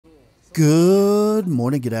Good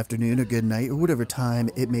morning, good afternoon, or good night, or whatever time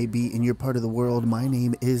it may be in your part of the world. My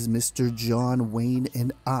name is Mr. John Wayne,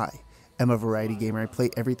 and I am a variety gamer. I play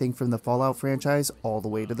everything from the Fallout franchise all the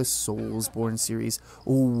way to the Soulsborne series.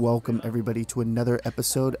 Welcome, everybody, to another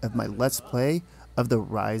episode of my Let's Play of The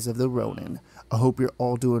Rise of the Ronin. I hope you're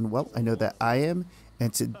all doing well. I know that I am,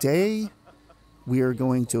 and today we are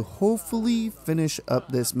going to hopefully finish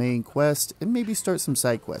up this main quest and maybe start some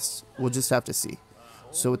side quests. We'll just have to see.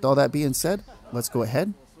 So with all that being said, let's go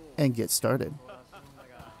ahead and get started.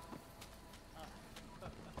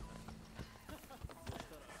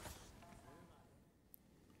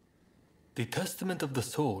 The testament of the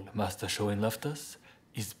soul Master Shoin left us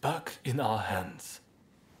is back in our hands.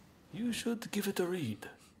 You should give it a read.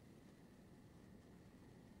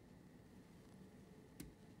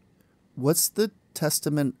 What's the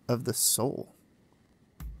testament of the soul?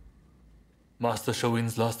 Master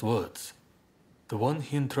Shoin's last words. The one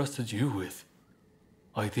he entrusted you with.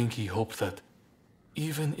 I think he hoped that,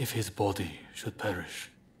 even if his body should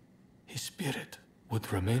perish, his spirit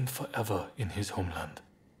would remain forever in his homeland.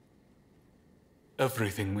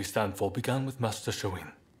 Everything we stand for began with Master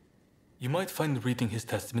Shoin. You might find reading his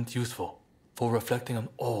testament useful for reflecting on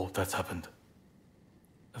all that's happened.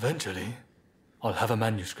 Eventually, I'll have a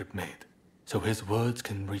manuscript made so his words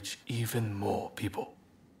can reach even more people.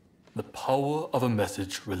 The power of a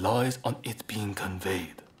message relies on it being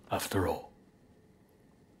conveyed, after all.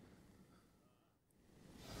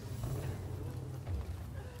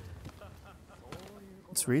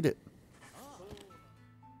 Let's read it.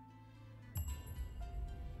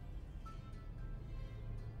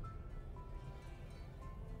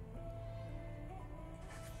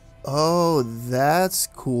 Oh, that's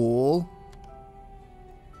cool.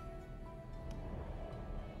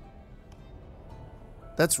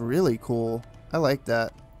 That's really cool. I like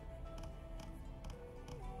that.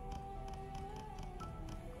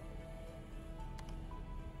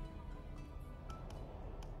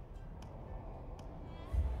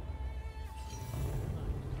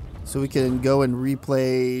 So we can go and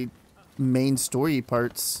replay main story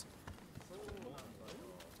parts.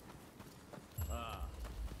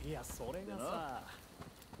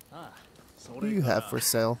 What do you have for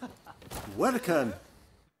sale? Welcome.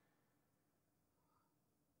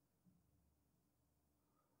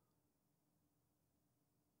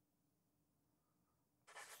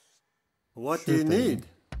 What do you need?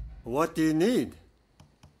 What do you need?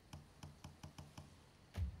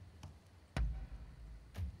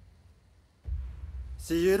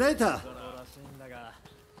 See you later.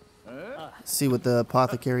 See what the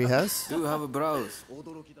apothecary has. Do have a browse.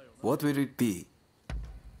 What will it be?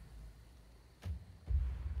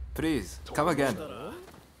 Please, come again.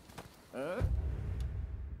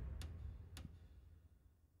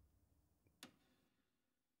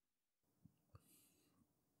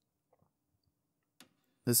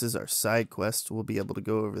 This is our side quest. We'll be able to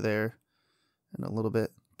go over there in a little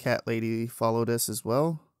bit. Cat lady followed us as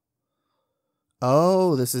well.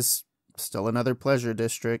 Oh, this is still another pleasure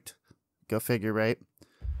district. Go figure, right?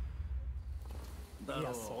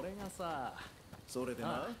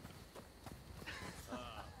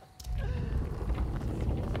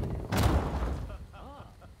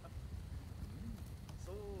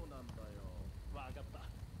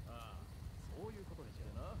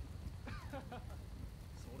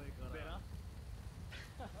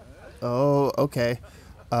 Oh, okay.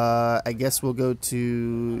 I guess we'll go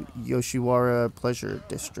to Yoshiwara Pleasure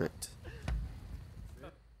District.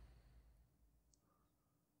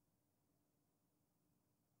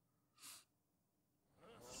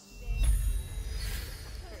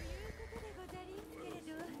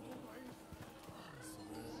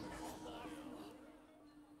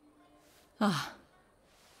 Ah,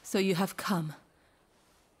 so you have come.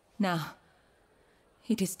 Now,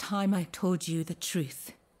 it is time I told you the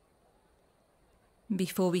truth.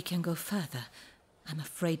 Before we can go further, I'm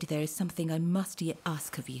afraid there is something I must yet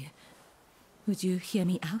ask of you. Would you hear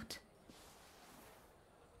me out?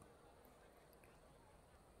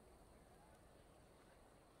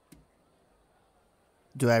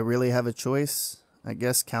 Do I really have a choice? I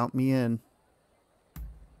guess count me in.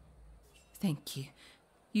 Thank you.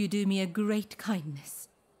 You do me a great kindness.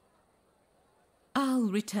 I'll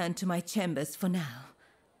return to my chambers for now.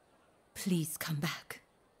 Please come back.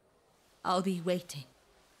 I'll be waiting.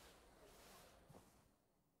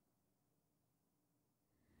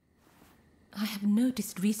 I have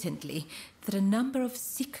noticed recently that a number of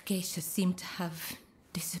sick geishas seem to have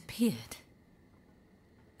disappeared.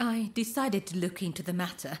 I decided to look into the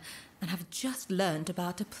matter and have just learned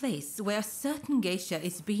about a place where a certain geisha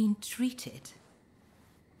is being treated.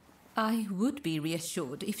 I would be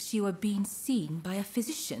reassured if she were being seen by a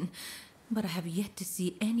physician, but I have yet to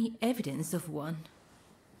see any evidence of one.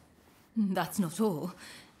 That's not all.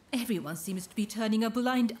 Everyone seems to be turning a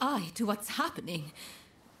blind eye to what's happening.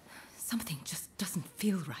 Something just doesn't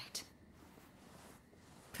feel right.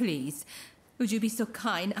 Please, would you be so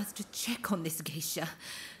kind as to check on this geisha?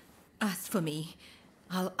 As for me,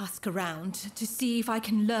 I'll ask around to see if I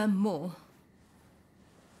can learn more.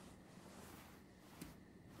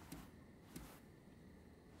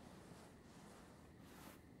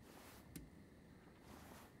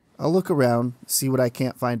 I'll look around, see what I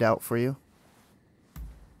can't find out for you.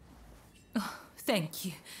 Oh, thank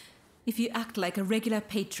you. If you act like a regular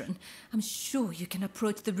patron, I'm sure you can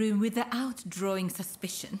approach the room without drawing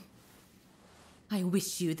suspicion. I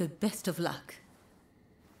wish you the best of luck.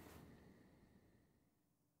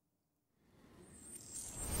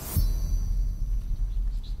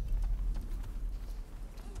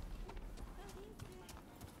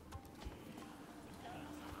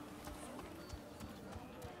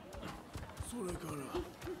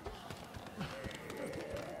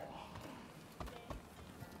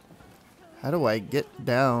 How do I get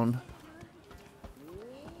down?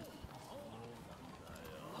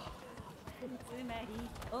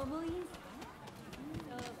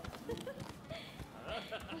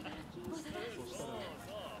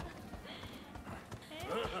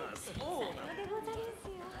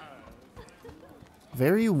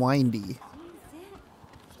 Very windy.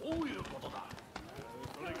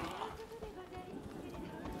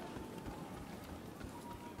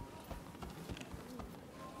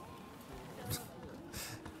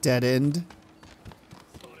 Dead end.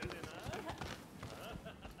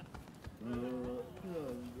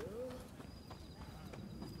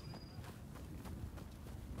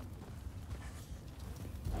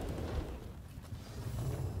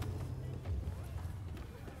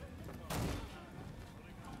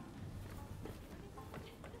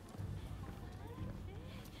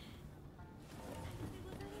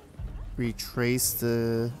 Retrace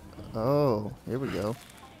the... Oh, here we go.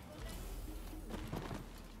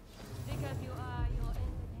 Because your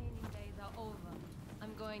entertaining days are over.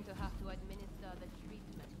 I'm going to have to administer the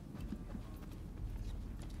treatment.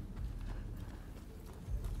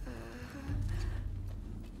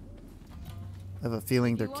 I have a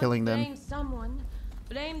feeling they're killing them. Blame someone.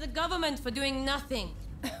 Blame the government for doing nothing.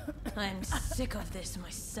 I'm sick of this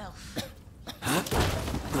myself.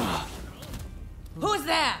 Who's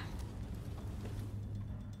there?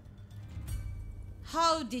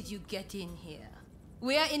 How did you get in here?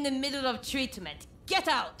 We are in the middle of treatment. Get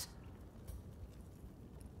out!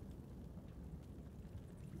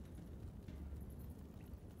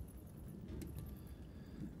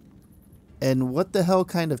 And what the hell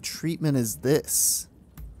kind of treatment is this?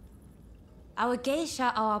 Our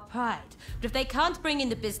geisha are our pride. But if they can't bring in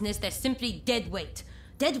the business, they're simply dead weight.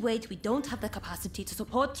 Dead weight we don't have the capacity to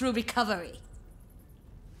support through recovery.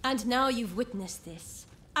 And now you've witnessed this.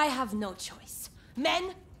 I have no choice.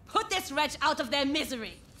 Men, put this wretch out of their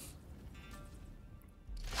misery!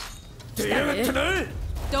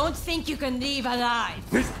 Don't think you can leave alive!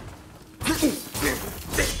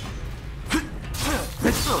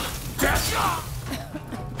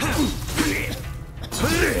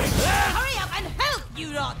 Hurry up and help,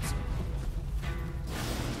 you lot!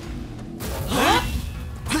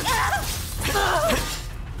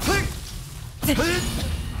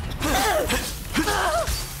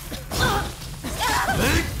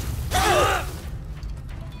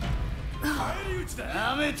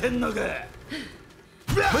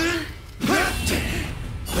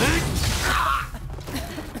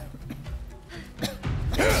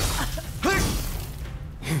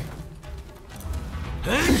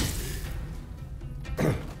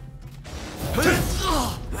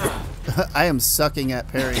 I am sucking at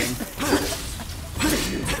parrying.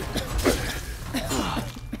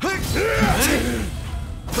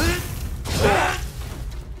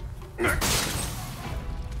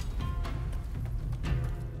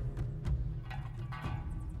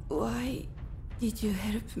 Why did you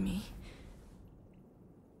help me?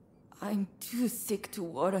 I'm too sick to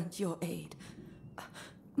warrant your aid.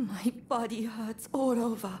 My body hurts all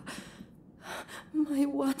over. My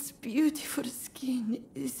once beautiful skin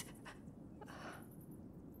is...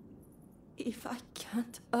 If I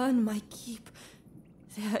can't earn my keep,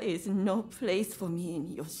 there is no place for me in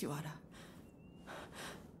Yoshiwara.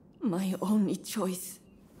 My only choice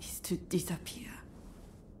is to disappear.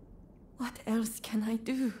 What else can I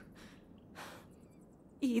do?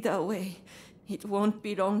 Either way, it won't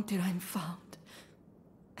be long till I'm found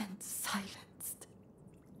and silenced.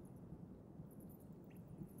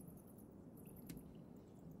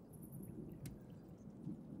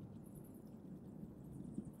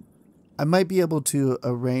 I might be able to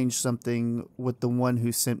arrange something with the one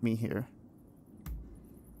who sent me here.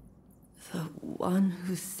 The one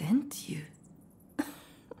who sent you?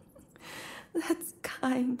 That's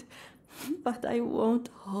kind, but I won't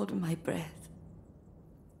hold my breath.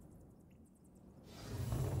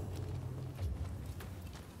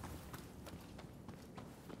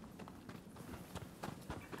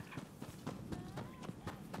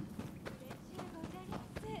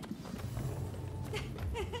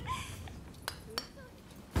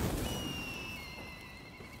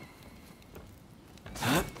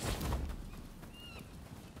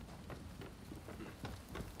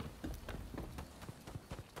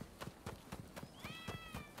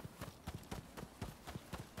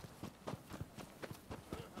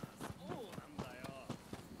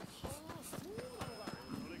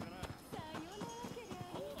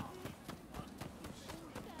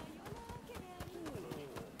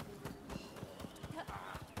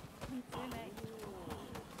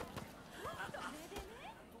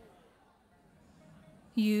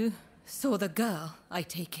 You saw the girl, I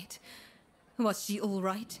take it. Was she all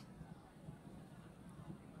right?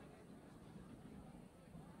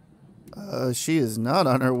 She is not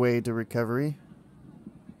on her way to recovery.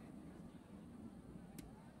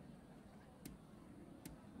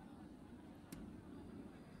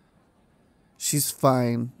 She's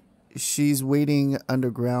fine. She's waiting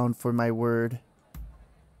underground for my word.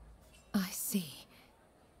 I see.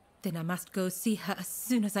 Then I must go see her as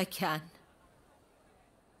soon as I can.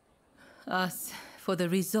 As for the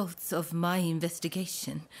results of my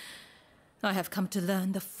investigation, I have come to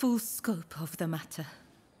learn the full scope of the matter.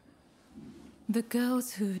 The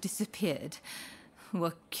girls who disappeared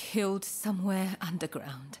were killed somewhere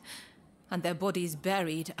underground, and their bodies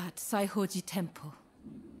buried at Saihoji Temple.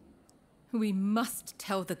 We must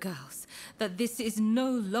tell the girls that this is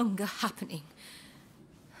no longer happening.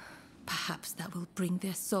 Perhaps that will bring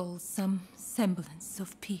their souls some semblance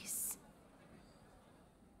of peace.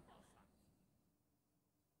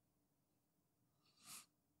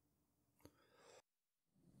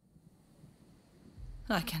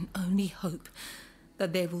 I can only hope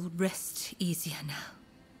that they will rest easier now.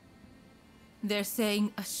 They're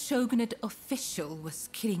saying a shogunate official was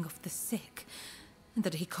killing off the sick, and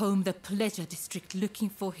that he combed the pleasure district looking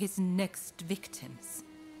for his next victims.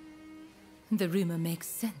 The rumor makes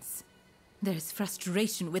sense. There's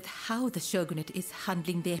frustration with how the shogunate is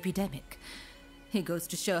handling the epidemic. It goes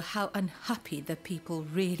to show how unhappy the people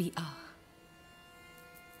really are.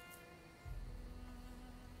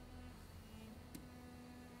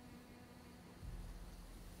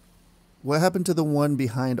 What happened to the one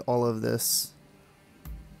behind all of this?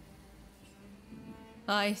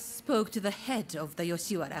 I spoke to the head of the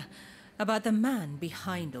Yoshiwara about the man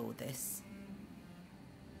behind all this.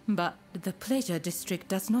 But the pleasure district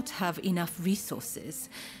does not have enough resources,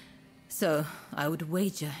 so I would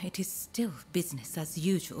wager it is still business as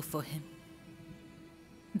usual for him.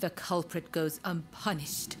 The culprit goes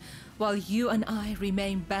unpunished, while you and I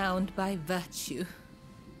remain bound by virtue.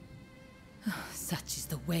 Such is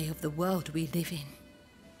the way of the world we live in.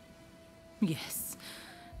 Yes,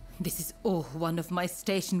 this is all one of my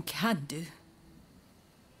station can do.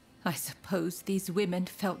 I suppose these women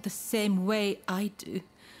felt the same way I do.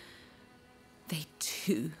 They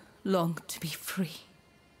too long to be free.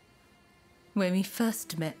 When we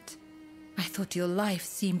first met, I thought your life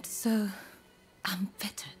seemed so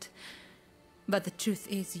unfettered. But the truth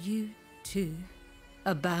is you too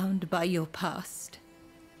are bound by your past.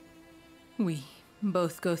 We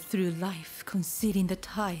both go through life concealing the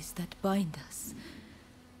ties that bind us.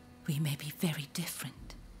 We may be very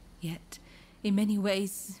different, yet in many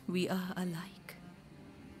ways we are alike.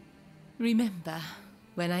 Remember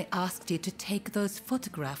when I asked you to take those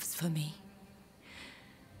photographs for me?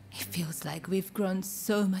 It feels like we've grown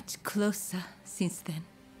so much closer since then.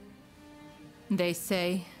 They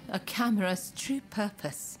say a camera's true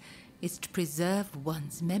purpose is to preserve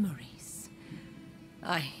one's memories.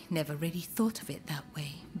 I never really thought of it that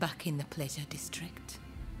way back in the pleasure district.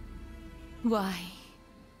 Why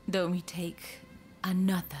don't we take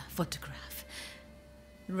another photograph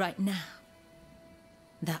right now?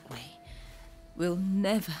 That way, we'll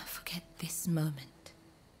never forget this moment.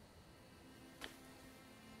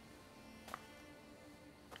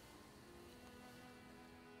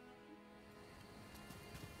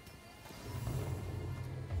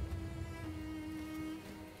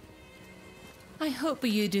 I hope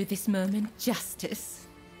you do this moment justice.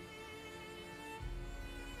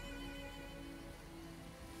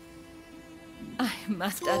 I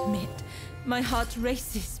must admit, my heart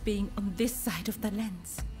races being on this side of the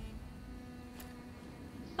lens.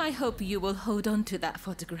 I hope you will hold on to that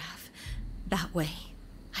photograph. That way,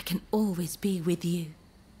 I can always be with you.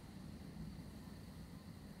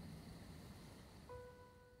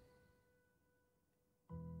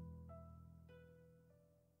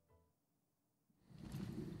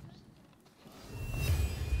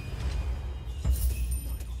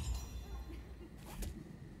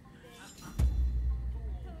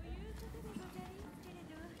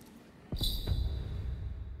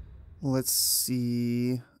 Let's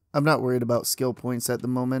see. I'm not worried about skill points at the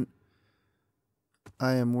moment.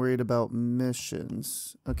 I am worried about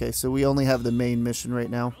missions. Okay, so we only have the main mission right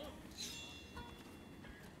now.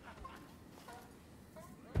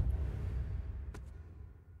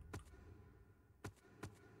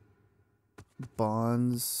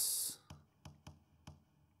 Bonds.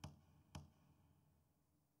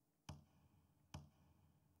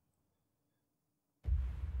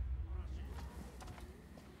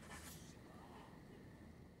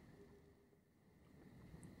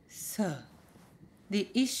 So, the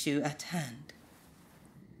issue at hand.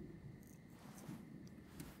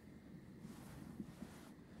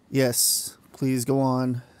 Yes, please go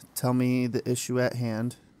on. Tell me the issue at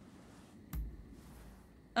hand.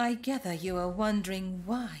 I gather you are wondering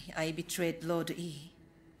why I betrayed Lord E.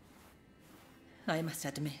 I must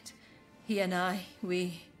admit, he and I,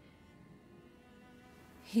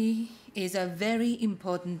 He is a very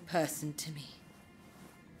important person to me.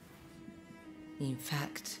 In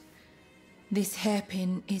fact, this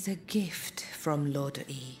hairpin is a gift from Lord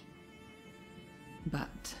E.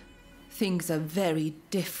 But things are very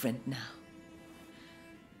different now.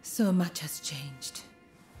 So much has changed,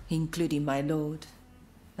 including my lord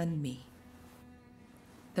and me.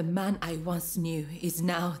 The man I once knew is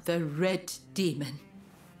now the Red Demon.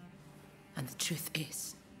 And the truth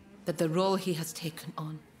is that the role he has taken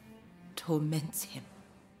on torments him.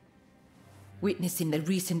 Witnessing the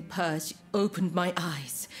recent purge opened my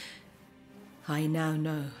eyes. I now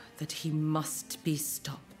know that he must be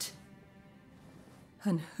stopped.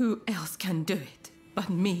 And who else can do it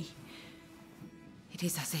but me? It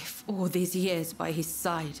is as if all these years by his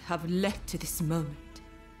side have led to this moment.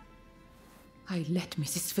 I let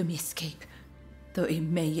Mrs. Fumi escape, though it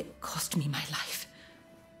may yet cost me my life.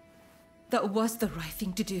 That was the right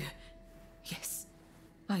thing to do. Yes,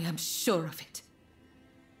 I am sure of it.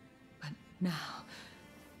 But now,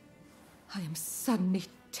 I am suddenly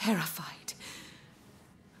terrified.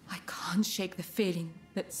 I can't shake the feeling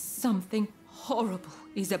that something horrible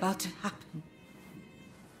is about to happen.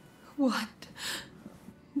 What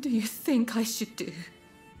do you think I should do?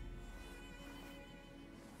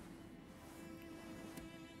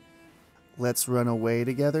 Let's run away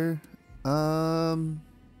together. Let's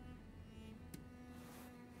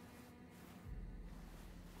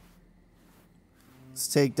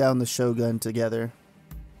take down the Shogun together.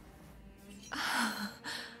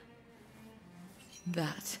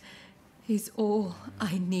 That is all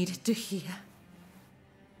I needed to hear.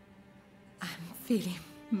 I'm feeling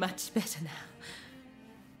much better now.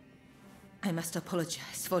 I must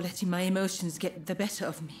apologize for letting my emotions get the better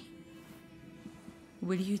of me.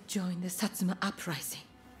 Will you join the Satsuma uprising,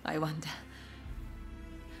 I wonder?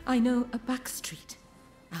 I know a back street,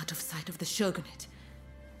 out of sight of the shogunate.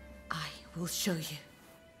 I will show you.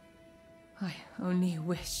 I only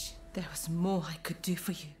wish there was more I could do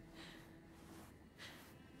for you.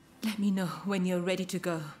 Let me know when you're ready to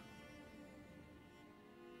go.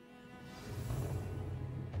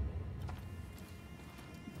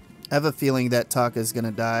 I have a feeling that Taka's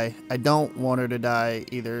gonna die. I don't want her to die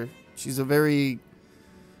either. She's a very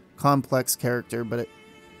complex character, but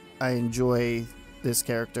I enjoy this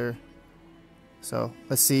character. So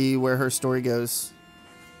let's see where her story goes.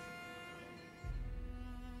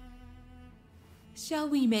 Shall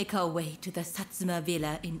we make our way to the Satsuma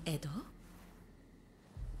villa in Edo?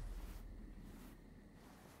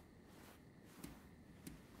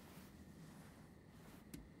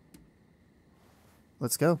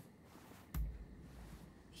 Let's go.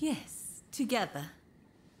 Yes, together.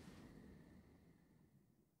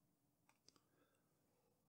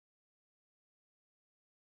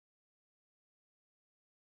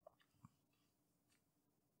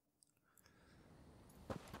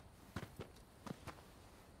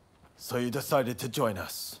 So you decided to join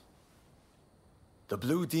us. The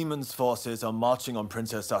Blue Demon's forces are marching on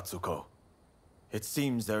Princess Atsuko. It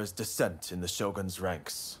seems there is dissent in the Shogun's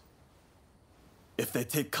ranks. If they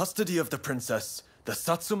take custody of the princess, the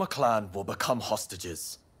Satsuma clan will become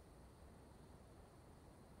hostages.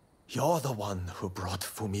 You're the one who brought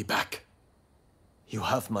Fumi back. You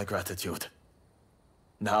have my gratitude.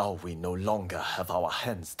 Now we no longer have our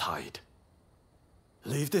hands tied.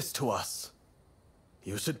 Leave this to us.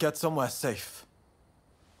 You should get somewhere safe.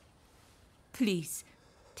 Please,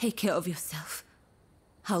 take care of yourself.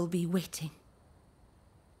 I'll be waiting.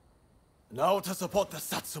 Now to support the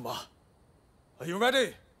Satsuma. Are you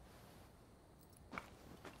ready?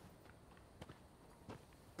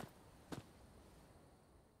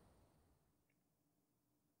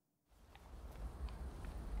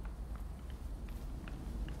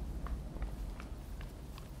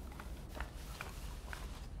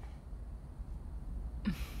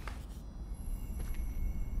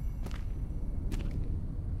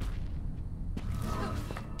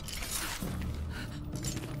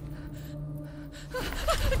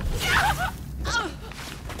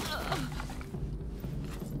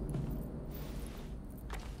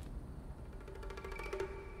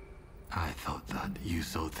 I thought that you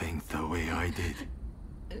saw things the way I did.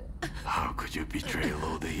 How could you betray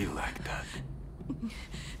Lord E like that?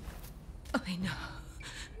 I know.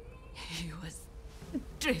 He was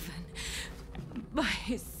driven by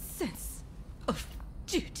his sense of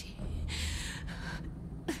duty.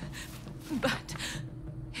 But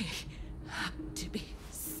he had to be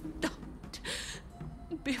stopped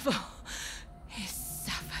before he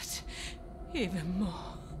suffered even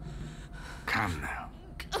more. Come now.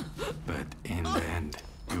 But in the end,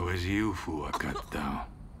 it was you who were cut down.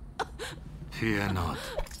 Fear not.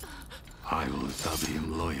 I will serve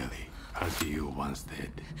him loyally, as you once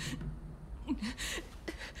did.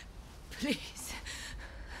 Please,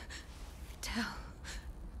 tell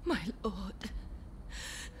my lord.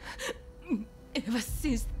 Ever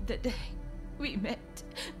since the day we met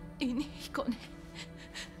in Hikone,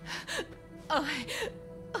 I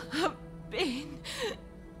have been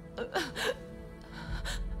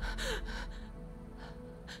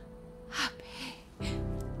happy.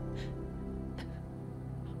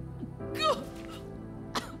 Go.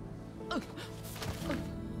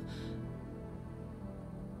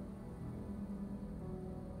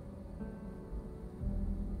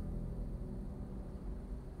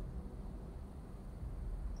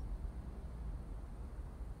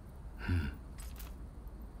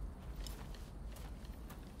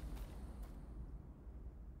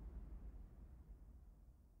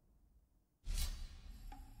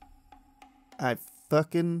 I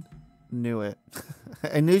fucking knew it.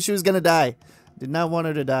 I knew she was gonna die. Did not want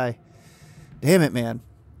her to die. Damn it, man.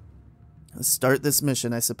 Let's start this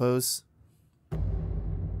mission, I suppose.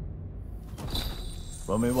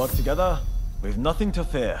 When we work together, we've nothing to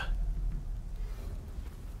fear.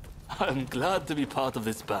 I'm glad to be part of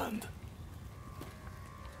this band.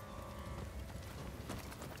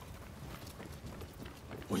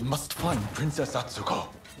 We must find Princess Atsuko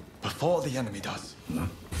before the enemy does.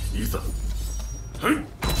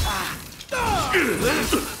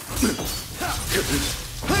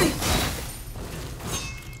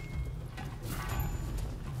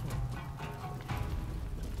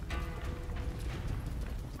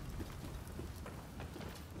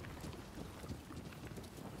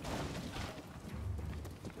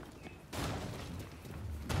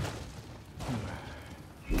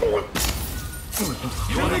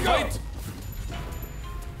 You wanna fight?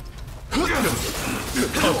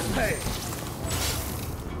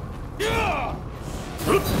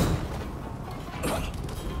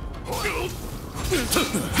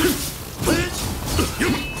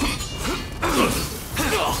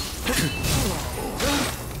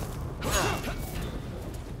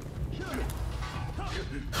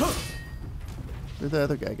 Where'd the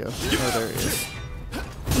other guy go? Oh, there he is.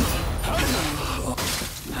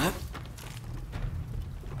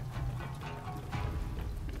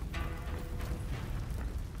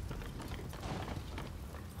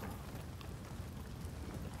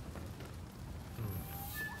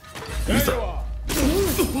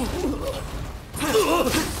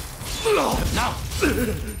 Now!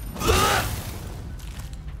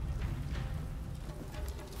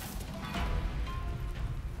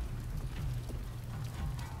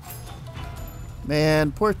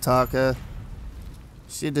 Man, poor Taka.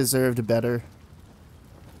 She deserved better.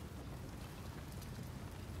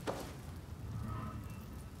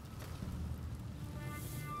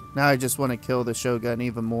 Now I just want to kill the Shogun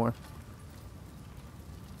even more.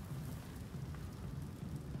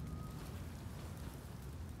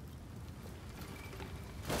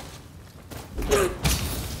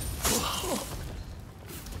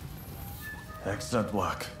 Excellent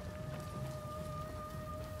work.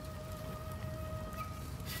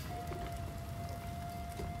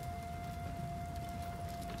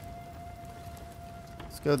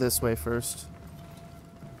 Let's go this way first.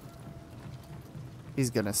 He's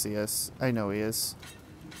gonna see us. I know he is.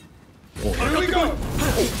 Here we go!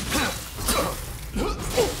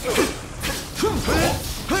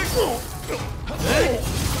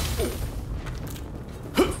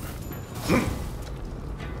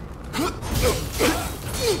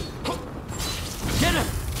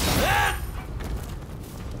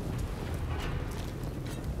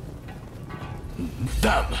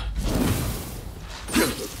 Damn!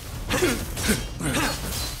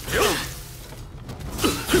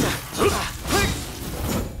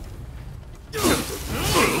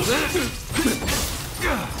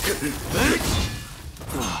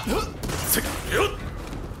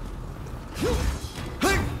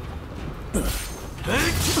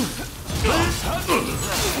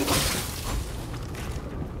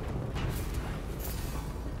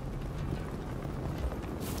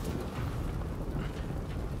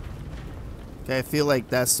 Okay, I feel like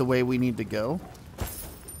that's the way we need to go.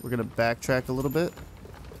 We're gonna backtrack a little bit.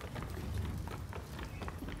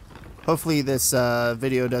 Hopefully this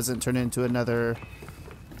video doesn't turn into another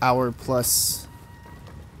hour-plus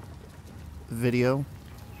video.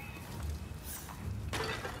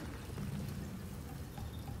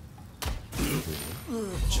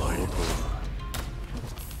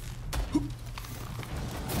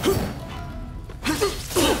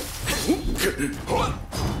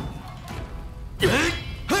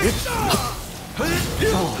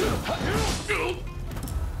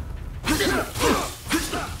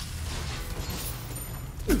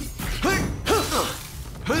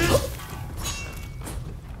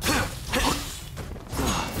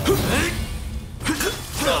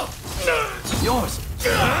 Yours!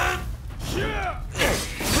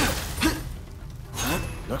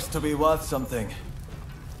 Looks to be worth something.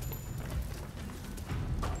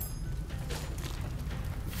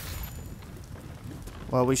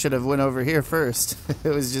 Well, we should have went over here first. It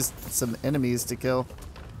was just some enemies to kill.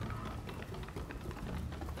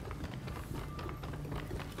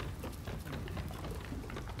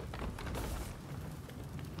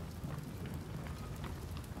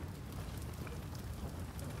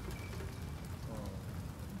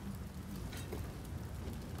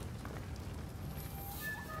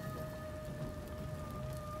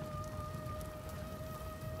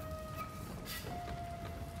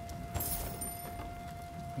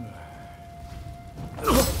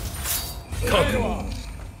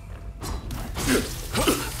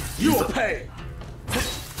 You will pay!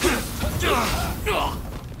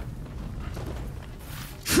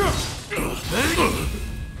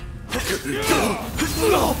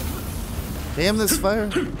 Damn this fire.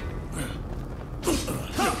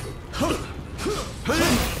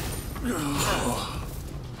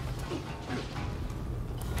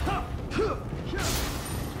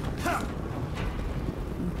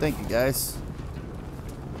 Thank you, guys.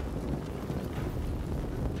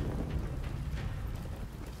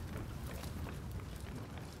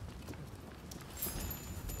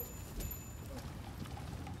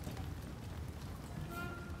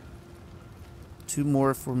 Two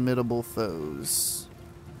more formidable foes.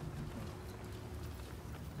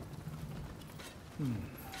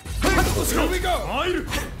 Here we go!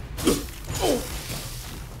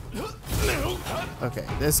 Okay,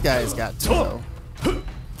 this guy's got to go.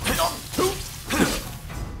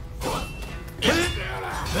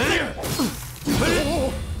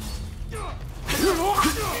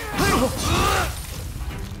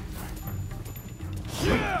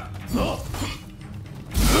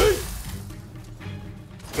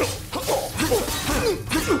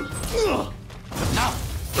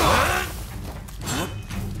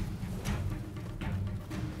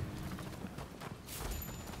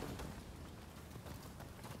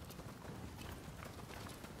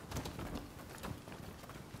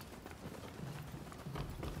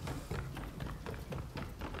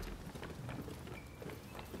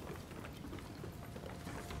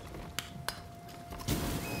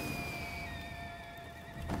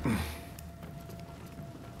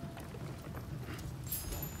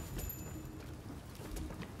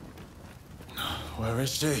 Where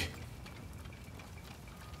is she?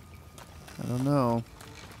 I don't know.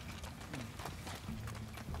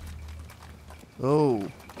 Oh.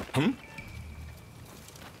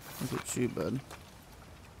 Look at you, bud.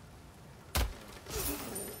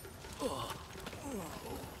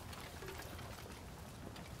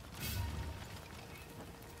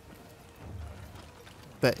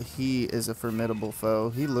 Bet he is a formidable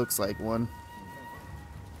foe. He looks like one.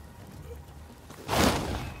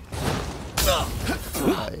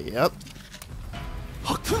 Yep.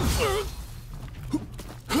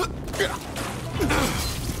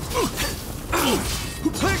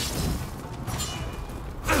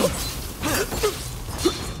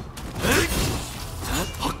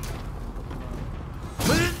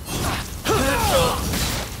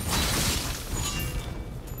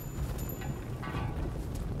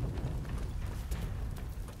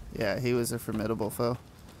 Yeah, he was a formidable foe.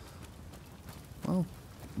 Well,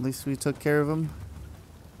 at least we took care of him.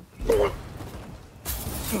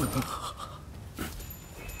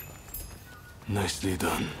 Nicely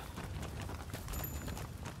done.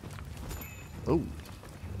 Oh. Look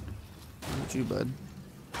at you, bud.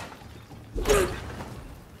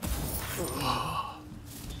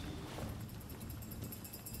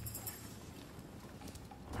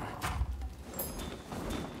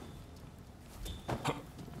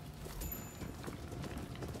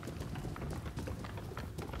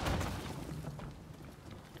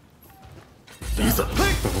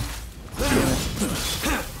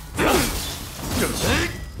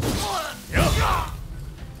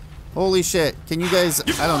 Holy shit. Can you guys,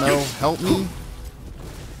 I don't know, help me?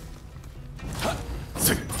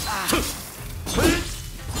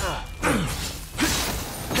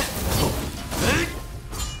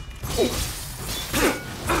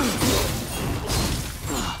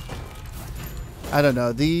 I don't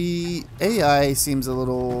know. The AI seems a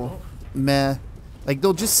little meh. Like,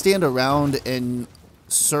 they'll just stand around and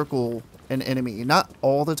circle an enemy. Not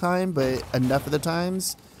all the time, but enough of the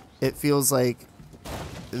times, it feels like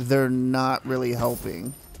they're not really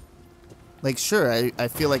helping. Like, sure, I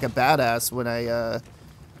feel like a badass when I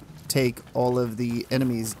take all of the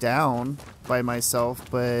enemies down by myself,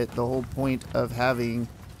 but the whole point of having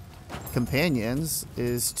companions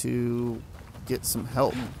is to get some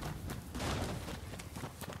help.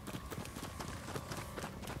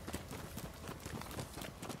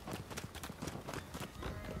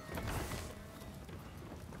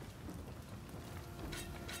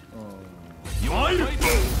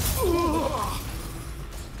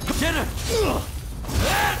 Get it!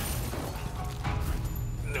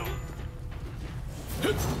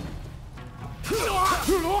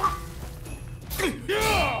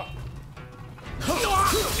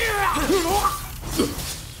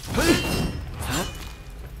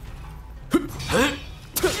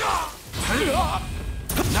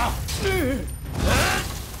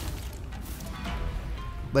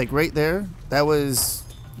 Like right there, that was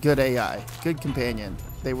good AI, good companion.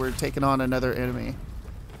 They were taking on another enemy.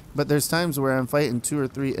 But there's times where I'm fighting 2 or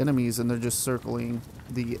 3 enemies and they're just circling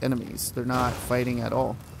the enemies. They're not fighting at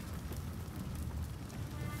all.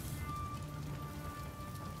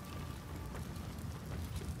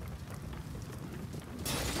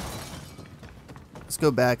 Let's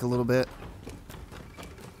go back a little bit.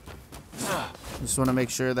 Just want to make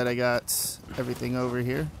sure that I got everything over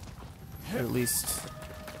here. Or at least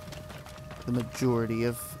the majority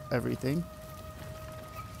of everything.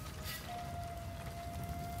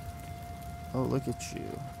 Oh, look at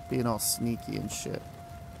you. Being all sneaky and shit.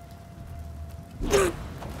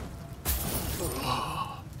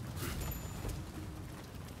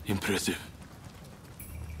 Impressive.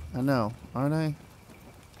 I know, aren't I?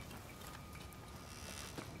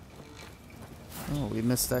 Oh, we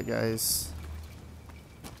missed that guy's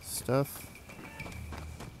stuff.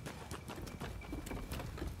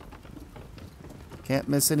 Can't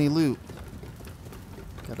miss any loot.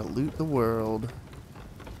 Gotta loot the world.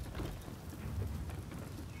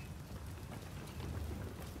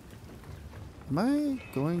 Am I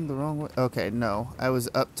going the wrong way? Okay, no. I was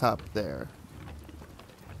up top there.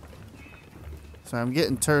 So I'm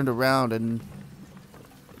getting turned around and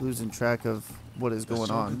losing track of what is going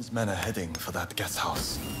on. Shogun's men are heading for that guest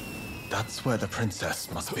house. That's where the princess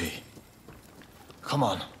must be. Come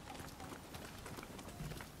on.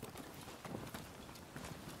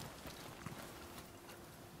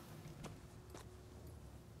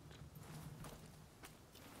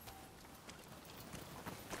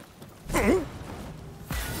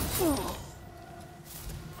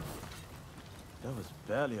 There was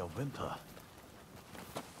barely a whimper.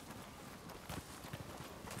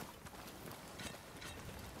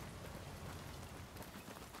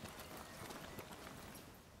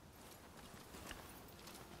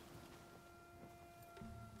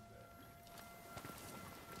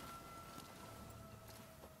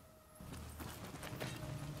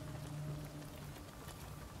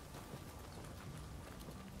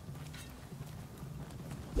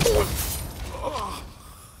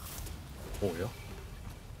 뭐야?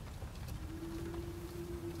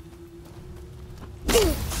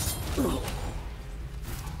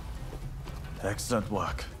 Excellent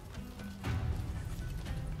work.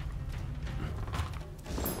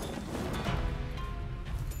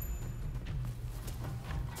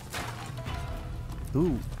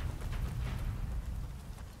 Ooh.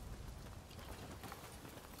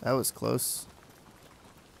 That was close.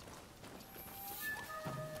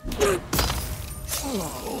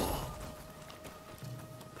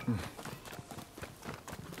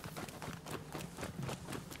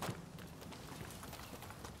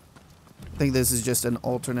 I think this is just an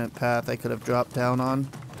alternate path I could have dropped down on.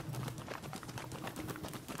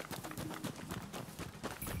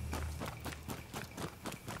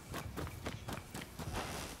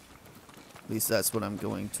 At least that's what I'm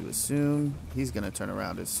going to assume. He's going to turn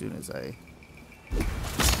around as soon as I...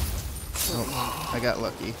 Oh, I got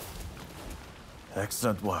lucky.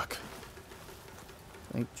 Excellent work.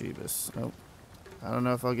 Thank Jeebus. Nope. I don't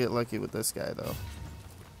know if I'll get lucky with this guy, though.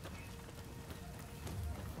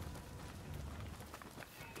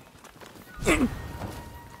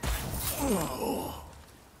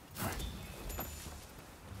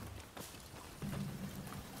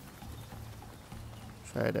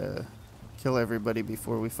 Try to kill everybody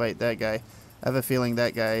before we fight that guy. I have a feeling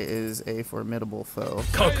that guy is a formidable foe.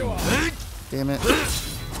 Damn it.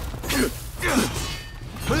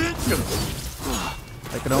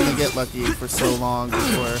 I can only get lucky for so long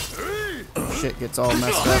before shit gets all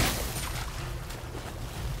messed up.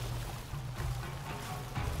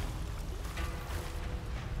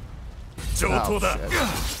 Oh, shit.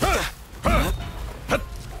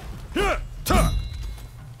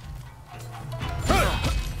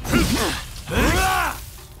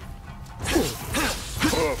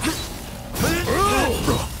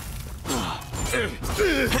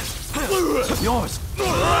 Yours.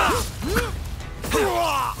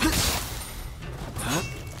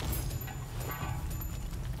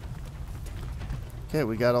 Okay,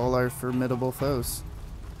 we got all our formidable foes.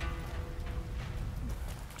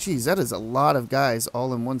 Jeez, that is a lot of guys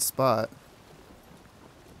all in one spot.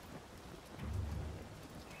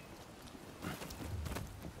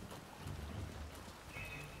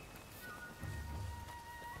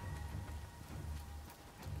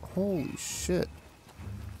 Holy shit.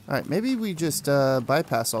 Alright, maybe we just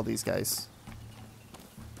bypass all these guys.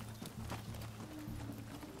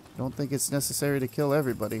 Don't think it's necessary to kill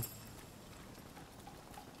everybody.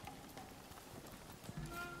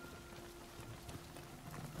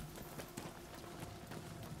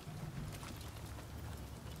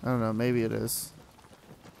 I don't know, maybe it is.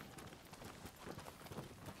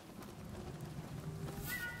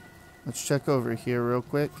 Let's check over here real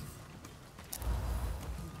quick.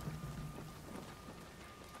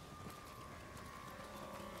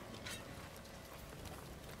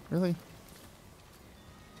 Really?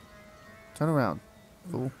 Turn around,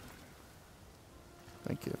 fool.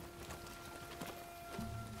 Thank you.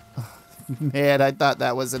 Oh, man, I thought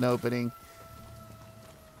that was an opening.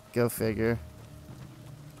 Go figure.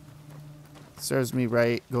 Serves me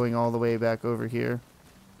right going all the way back over here.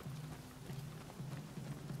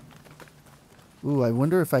 Ooh, I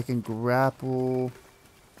wonder if I can grapple.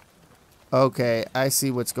 Okay, I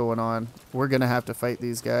see what's going on. We're gonna have to fight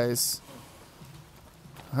these guys.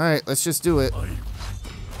 Alright, let's just do it.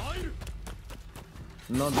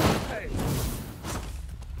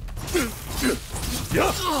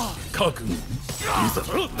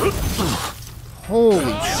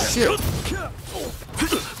 Holy shit.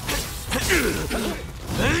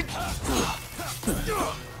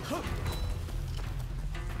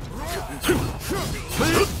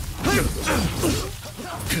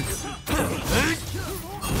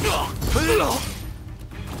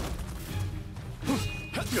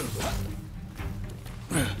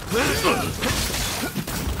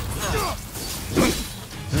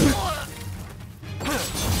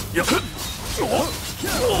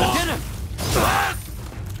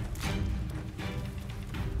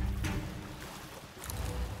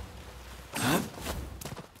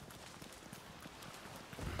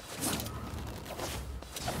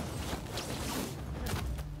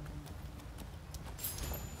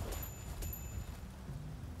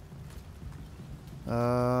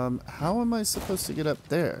 How am I supposed to get up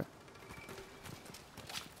there?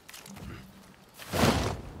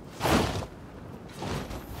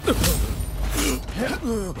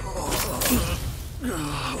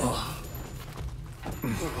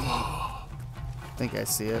 I think I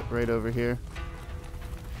see it right over here.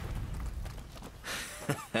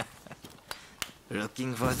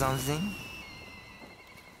 Looking for something?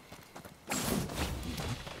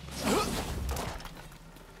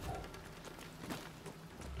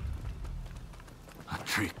 A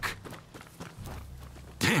trick.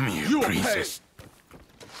 Damn you, princess.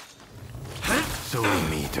 So we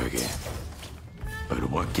meet again. But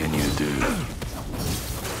what can you do?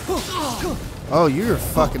 Oh, you're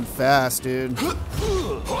fucking fast, dude.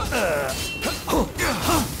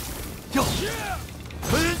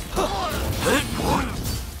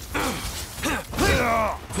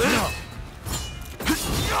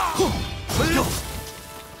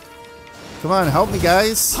 Come on, help me,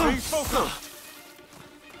 guys.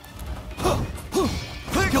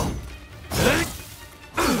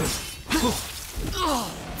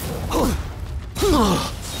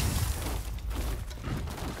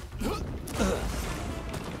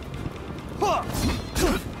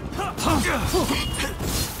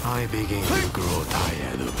 I begin to grow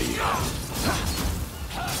tired of you.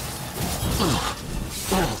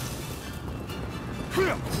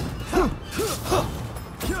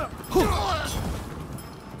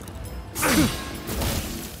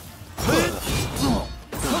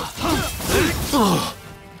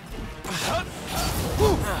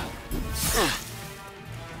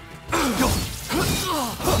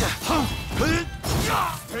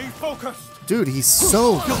 Stay focused. Dude, he's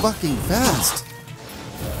so fucking fast.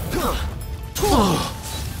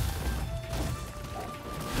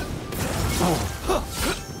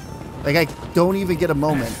 Like, I don't even get a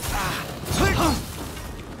moment.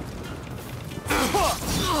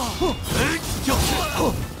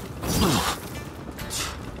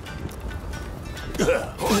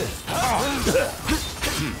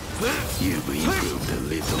 You've improved a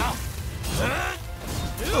little.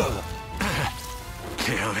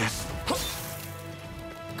 Careless.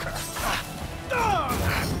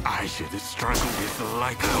 I should have struggled with the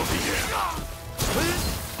like over here.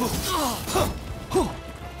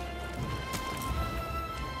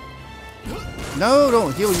 No,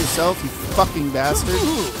 don't heal yourself, you fucking bastard.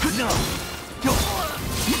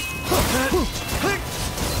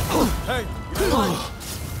 Hey!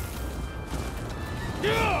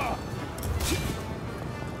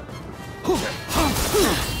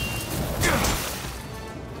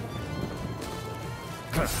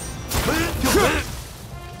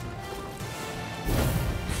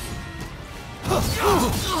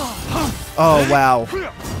 Oh, wow.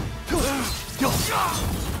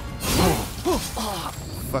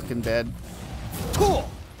 Fucking dead.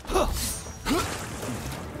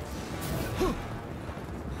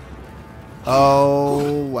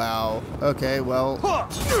 Oh, wow. Okay, well,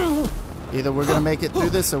 either we're gonna make it through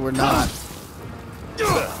this or we're not.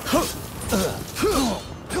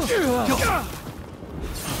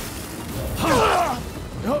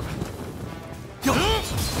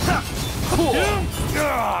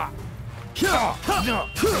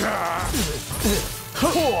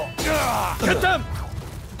 Get them!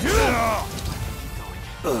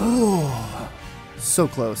 So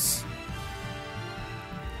close.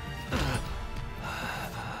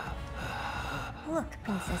 Look,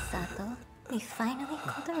 Princess Sato, we finally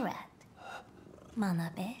caught a rat.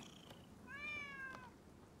 Manabe.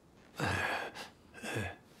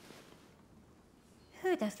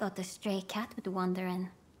 Who'd have thought a stray cat would wander in?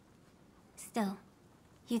 Still,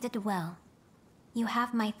 you did well. You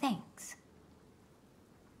have my thanks.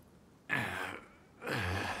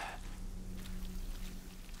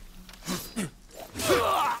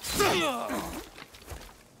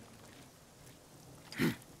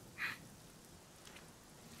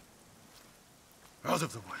 Out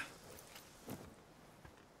of the way.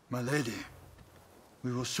 My lady,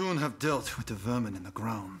 we will soon have dealt with the vermin in the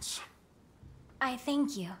grounds. I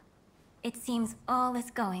thank you. It seems all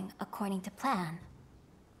is going according to plan.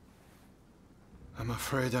 I'm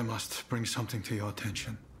afraid I must bring something to your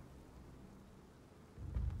attention.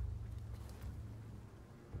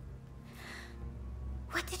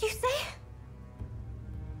 What did you say?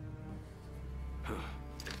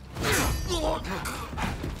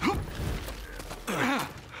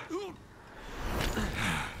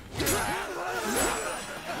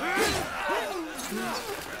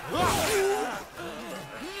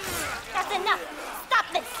 That's enough! Stop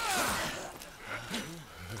this!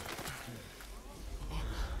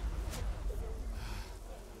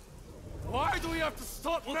 Why do we have to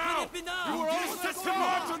stop now? You were almost set to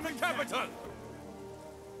march on the capital!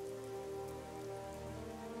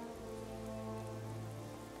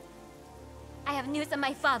 I have news of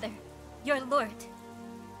my father, your lord.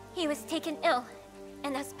 He was taken ill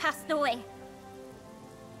and has passed away.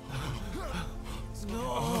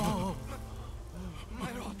 No!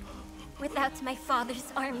 Without my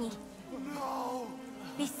father's army, No!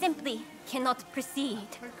 we simply cannot proceed.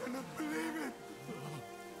 I cannot believe it!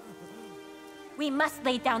 We must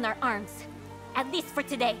lay down our arms, at least for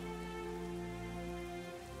today.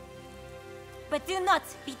 But do not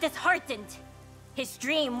be disheartened. His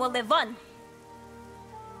dream will live on.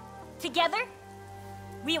 Together,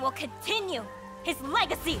 we will continue his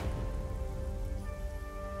legacy.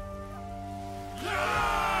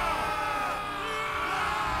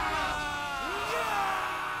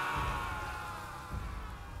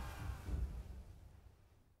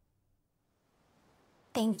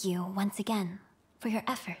 Thank you once again for your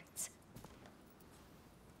efforts.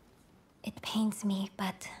 It pains me,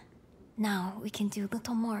 but now we can do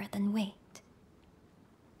little more than wait.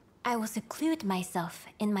 I will seclude myself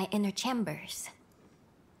in my inner chambers.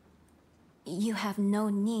 You have no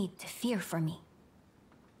need to fear for me.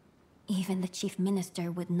 Even the chief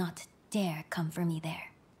minister would not dare come for me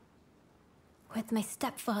there. With my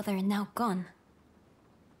stepfather now gone,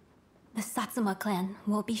 the Satsuma clan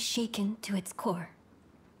will be shaken to its core.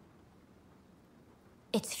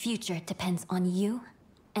 Its future depends on you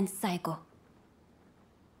and Saigo.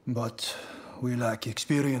 But we lack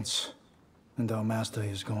experience, and our master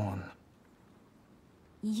is gone.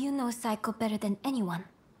 You know Saigo better than anyone,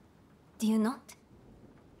 do you not?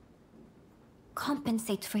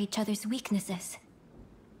 Compensate for each other's weaknesses,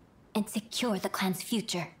 and secure the clan's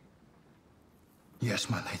future.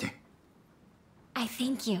 Yes, my lady. I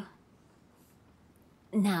thank you.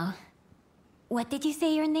 Now, what did you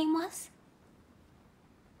say your name was?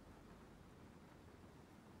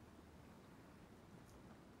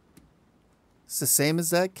 It's the same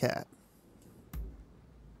as that cat.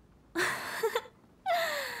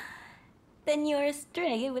 Then you're a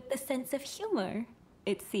stray with a sense of humor,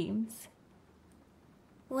 it seems.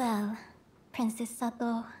 Well, Princess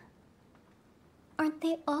Sato, aren't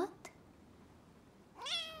they odd?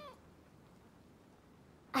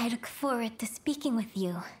 I look forward to speaking with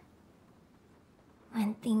you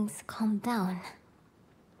when things calm down.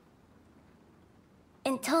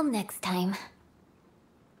 Until next time.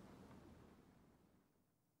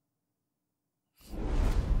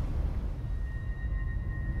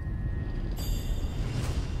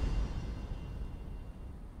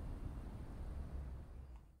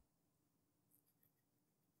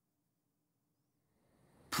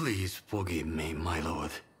 Please forgive me, my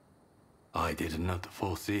lord. I did not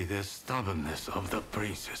foresee the stubbornness of the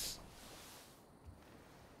princess.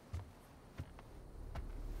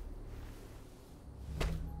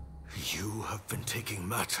 You have been taking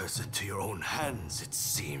matters into your own hands, it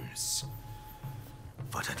seems.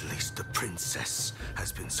 But at least the princess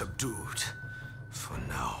has been subdued for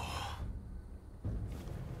now.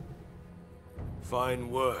 Fine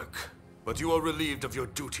work, but you are relieved of your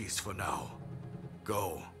duties for now.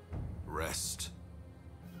 Go, rest.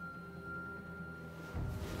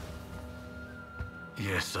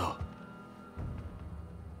 Yes, sir.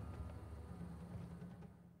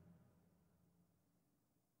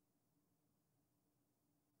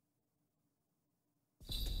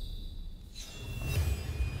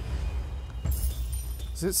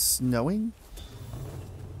 Is it snowing?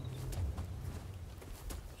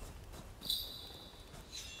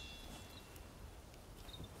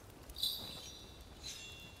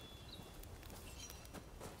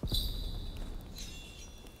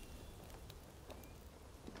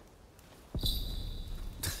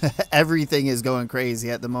 Everything is going crazy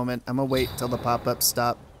at the moment. I'm gonna wait till the pop-ups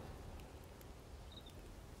stop.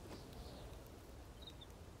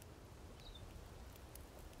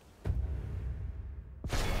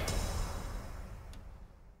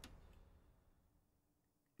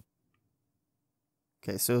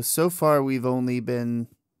 Okay, so far we've only been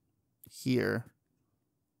here.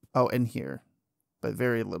 Oh, and here. But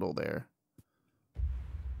very little there.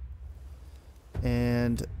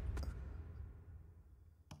 And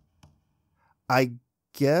I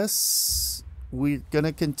guess we're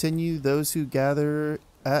gonna continue those who gather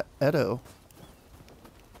at Edo.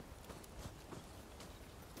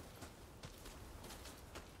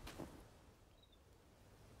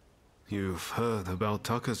 You've heard about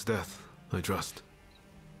Taka's death, I trust.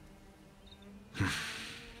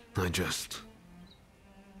 I just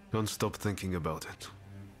can't stop thinking about it.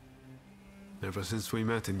 Ever since we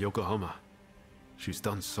met in Yokohama, she's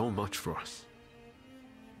done so much for us.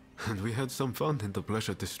 And we had some fun in the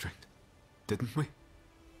Pleasure District, didn't we?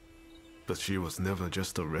 But she was never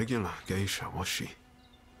just a regular geisha, was she?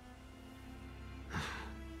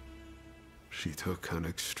 She took an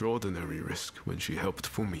extraordinary risk when she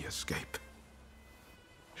helped Fumi escape.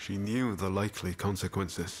 She knew the likely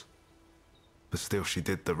consequences, but still she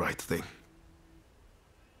did the right thing.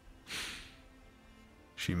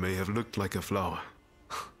 She may have looked like a flower,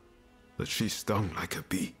 but she stung like a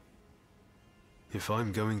bee. If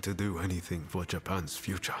I'm going to do anything for Japan's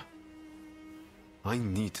future, I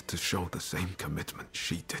need to show the same commitment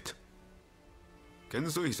she did.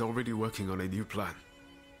 Kenzui's already working on a new plan,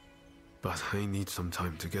 but I need some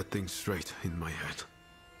time to get things straight in my head.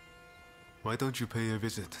 Why don't you pay a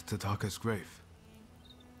visit to Taka's grave?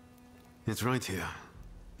 It's right here,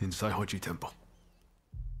 in Saihoji Temple.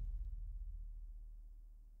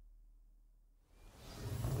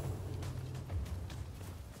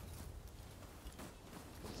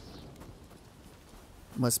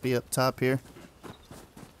 Must be up top here.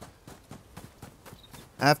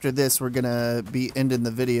 After this, we're gonna be ending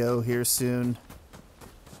the video here soon.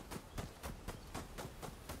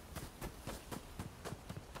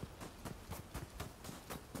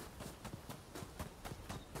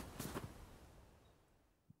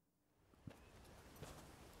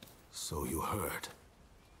 So you heard.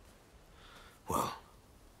 Well,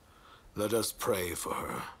 let us pray for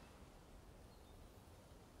her.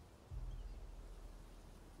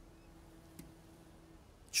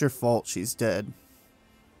 It's your fault she's dead.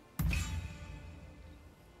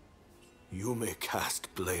 You may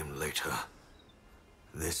cast blame later.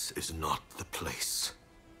 This is not the place.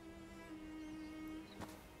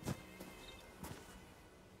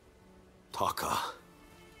 Taka,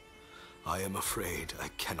 I am afraid I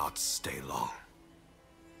cannot stay long.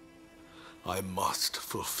 I must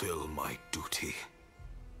fulfill my duty.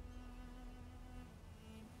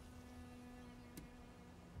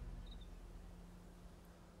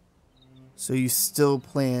 So you still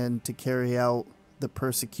plan to carry out the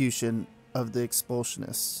persecution of the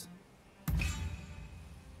expulsionists?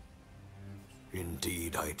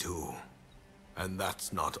 Indeed I do. And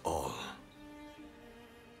that's not all.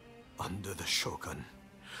 Under the Shogun,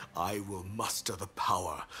 I will muster the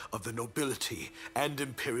power of the nobility and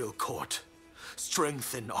imperial court,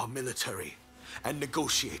 strengthen our military, and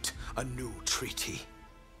negotiate a new treaty.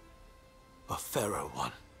 A fairer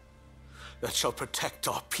one that shall protect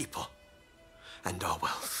our people and our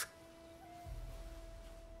wealth.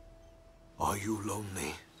 Are you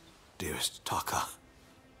lonely, dearest Taka?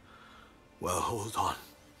 Well, hold on.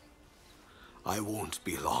 I won't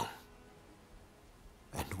be long.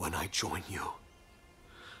 And when I join you,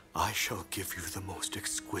 I shall give you the most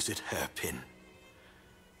exquisite hairpin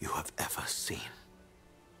you have ever seen.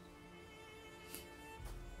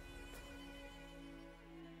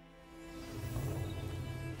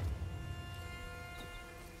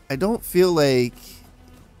 I don't feel like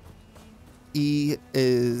E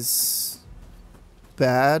is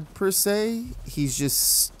bad per se. He's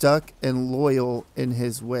just stuck and loyal in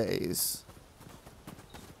his ways.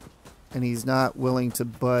 And he's not willing to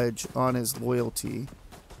budge on his loyalty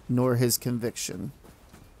nor his conviction.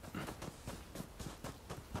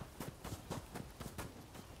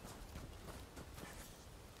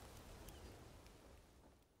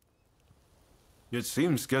 It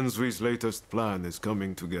seems Genzui's latest plan is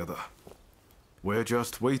coming together. We're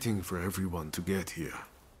just waiting for everyone to get here.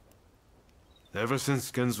 Ever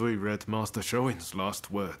since Genzui read Master Shoin's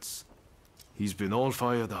last words, he's been all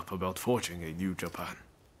fired up about forging a new Japan.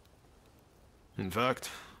 In fact,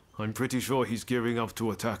 I'm pretty sure he's gearing up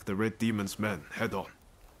to attack the Red Demon's men head-on.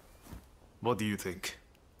 What do you think?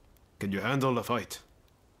 Can you handle a fight?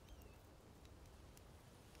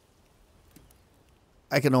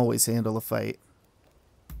 I can always handle a fight.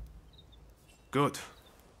 Good.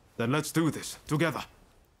 Then let's do this, together.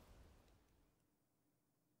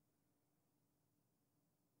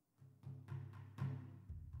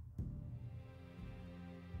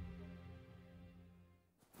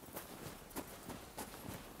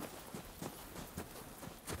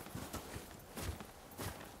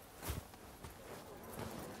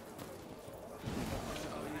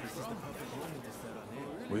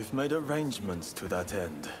 We've made arrangements to that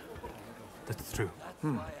end. That's true.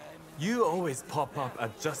 You always pop up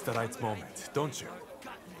at just the right moment, don't you?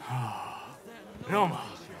 Roma,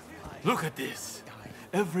 look at this.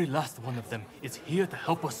 Every last one of them is here to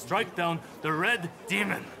help us strike down the Red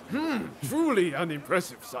Demon. Truly an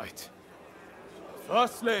impressive sight.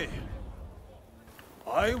 Firstly,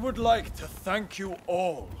 I would like to thank you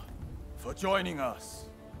all for joining us.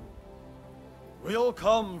 We all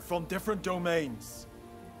come from different domains,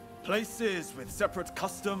 places with separate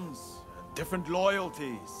customs and different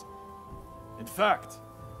loyalties. In fact,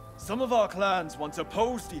 some of our clans once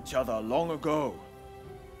opposed each other long ago.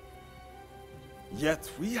 Yet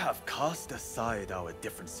we have cast aside our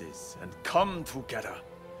differences and come together.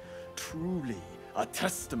 Truly a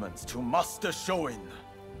testament to Master Shoin.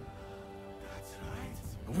 That's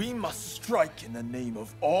right. We must strike in the name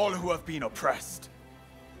of all who have been oppressed.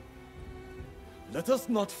 Let us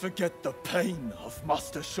not forget the pain of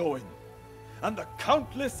Master Shoin and the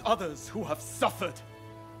countless others who have suffered.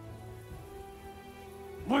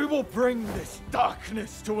 We will bring this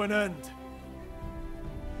darkness to an end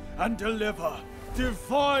and deliver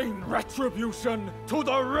divine retribution to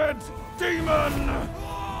the Red Demon!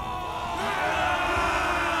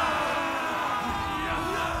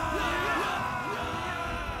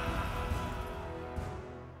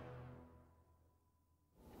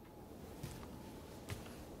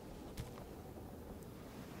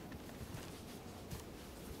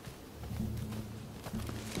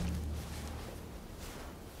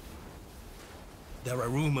 There are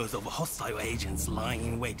rumors of hostile agents lying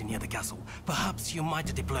in wait near the castle. Perhaps you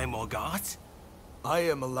might deploy more guards? I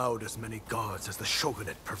am allowed as many guards as the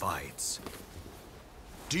Shogunate provides.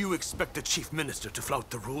 Do you expect the Chief Minister to flout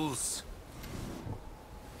the rules?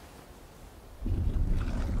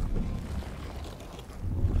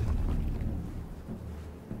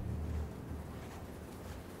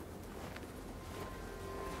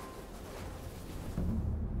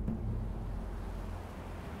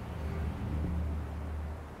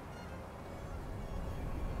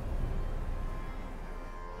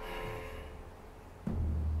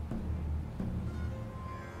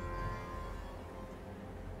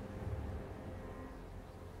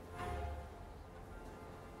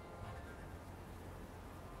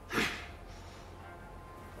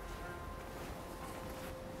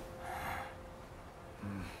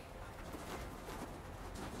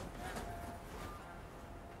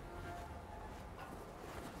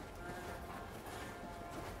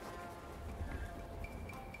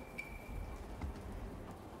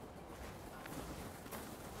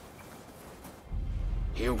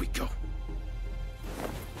 Here we go.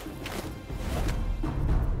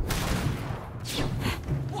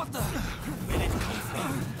 What the? Where did it come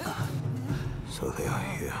from? So they are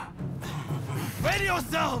here. Ready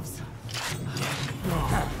yourselves!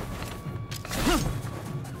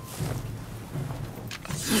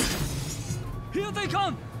 Here they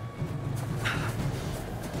come!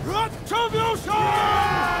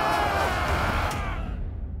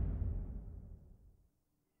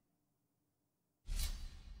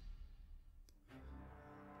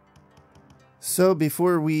 So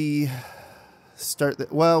before we start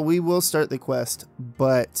we will start the quest,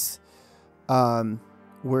 but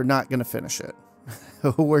we're not going to finish it.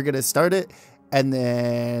 We're going to start it and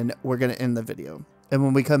then we're going to end the video. And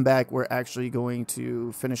when we come back, we're actually going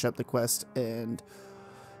to finish up the quest and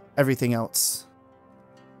everything else.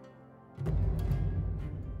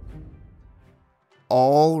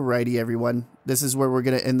 Alrighty, everyone. This is where we're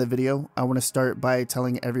going to end the video. I want to start by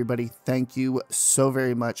telling everybody thank you so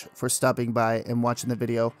very much for stopping by and watching the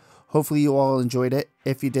video. Hopefully you all enjoyed it.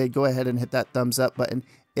 If you did, go ahead and hit that thumbs up button.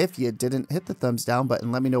 If you didn't, hit the thumbs down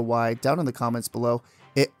button. Let me know why down in the comments below.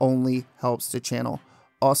 It only helps the channel.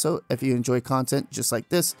 Also, if you enjoy content just like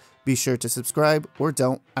this, be sure to subscribe or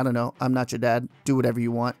don't. I don't know. I'm not your dad. Do whatever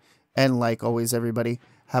you want. And like always, everybody,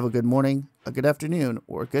 have a good morning, a good afternoon,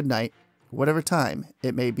 or a good night, whatever time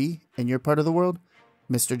it may be in your part of the world.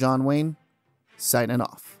 Mr. John Wayne, signing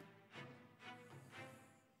off.